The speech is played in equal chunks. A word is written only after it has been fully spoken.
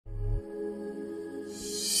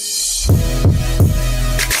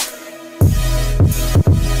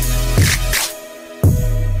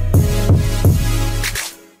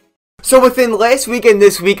So within last week and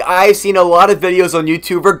this week, I've seen a lot of videos on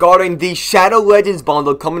YouTube regarding the Shadow Legends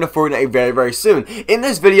bundle coming to Fortnite very soon. In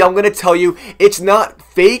this video, I'm going to tell you it's not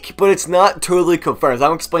fake, but it's not totally confirmed. I'm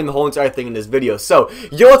going to explain the whole entire thing in this video. So,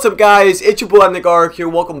 yo, what's up guys? It's your boy NickArg here.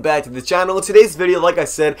 Welcome back to the channel. In today's video, like I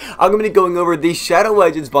said, I'm going to be going over the Shadow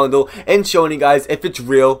Legends bundle and showing you guys if it's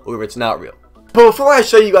real or if it's not real. But before I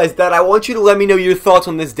show you guys that, I want you to let me know your thoughts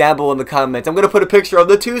on this down below in the comments. I'm going to put a picture of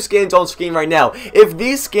the two skins on screen right now. If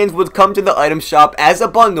these skins would come to the item shop as a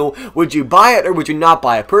bundle, would you buy it or would you not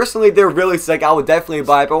buy it? Personally, they're really sick. I would definitely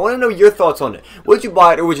buy it, but I want to know your thoughts on it. Would you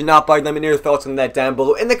buy it or would you not buy it? Let me know your thoughts on that down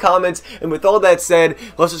below in the comments. And with all that said,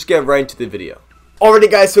 let's just get right into the video.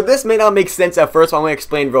 Alrighty guys, so this may not make sense at first, but I'm going to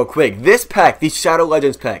explain real quick. This pack, the Shadow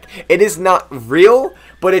Legends pack, it is not real,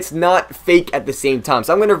 but it's not fake at the same time.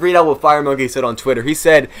 So I'm going to read out what FireMonkey said on Twitter. He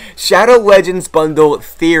said, Shadow Legends bundle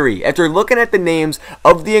theory. After looking at the names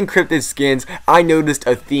of the encrypted skins, I noticed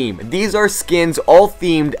a theme. These are skins all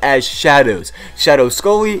themed as shadows. Shadow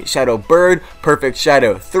Scully, Shadow Bird, Perfect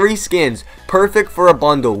Shadow. 3 skins, perfect for a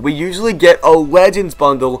bundle. We usually get a Legends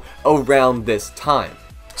bundle around this time.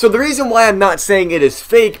 So the reason why I'm not saying it is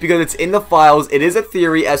fake, because it's in the files, it is a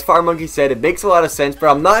theory, as FireMonkey said, it makes a lot of sense, but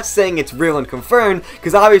I'm not saying it's real and confirmed,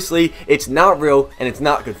 because obviously, it's not real and it's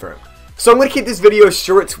not confirmed. So I'm going to keep this video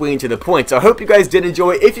short, sweet, and to the point. So I hope you guys did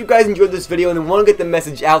enjoy. If you guys enjoyed this video and want to get the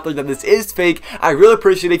message out there that this is fake, I really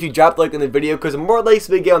appreciate it if you drop a like on the video, because the more likes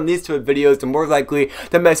we get on these type of videos, the more likely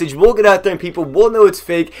the message will get out there and people will know it's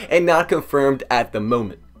fake and not confirmed at the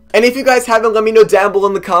moment. And if you guys haven't, let me know down below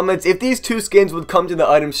in the comments if these two skins would come to the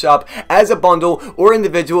item shop as a bundle or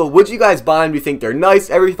individual. Would you guys buy them? Do you think they're nice?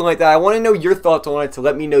 Everything like that. I want to know your thoughts on it, so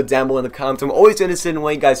let me know down below in the comments. I'm always interested in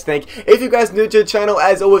what you guys think. If you guys are new to the channel,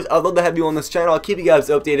 as always, I'd love to have you on this channel. I'll keep you guys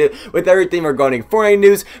updated with everything regarding Fortnite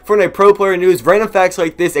news, Fortnite pro player news, random facts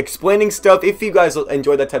like this, explaining stuff. If you guys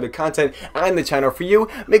enjoy that type of content, I'm the channel for you.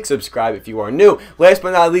 Make subscribe if you are new. Last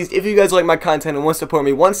but not least, if you guys like my content and want to support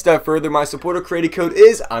me one step further, my supporter creator code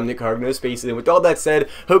is imnickarg, no spaces. And with all that said,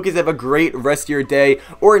 hope you guys have a great rest of your day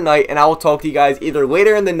or night, and I will talk to you guys either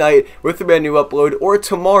later in the night with the brand new upload or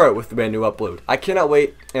tomorrow with the brand new upload. I cannot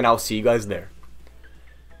wait, and I'll see you guys there.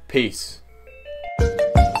 Peace.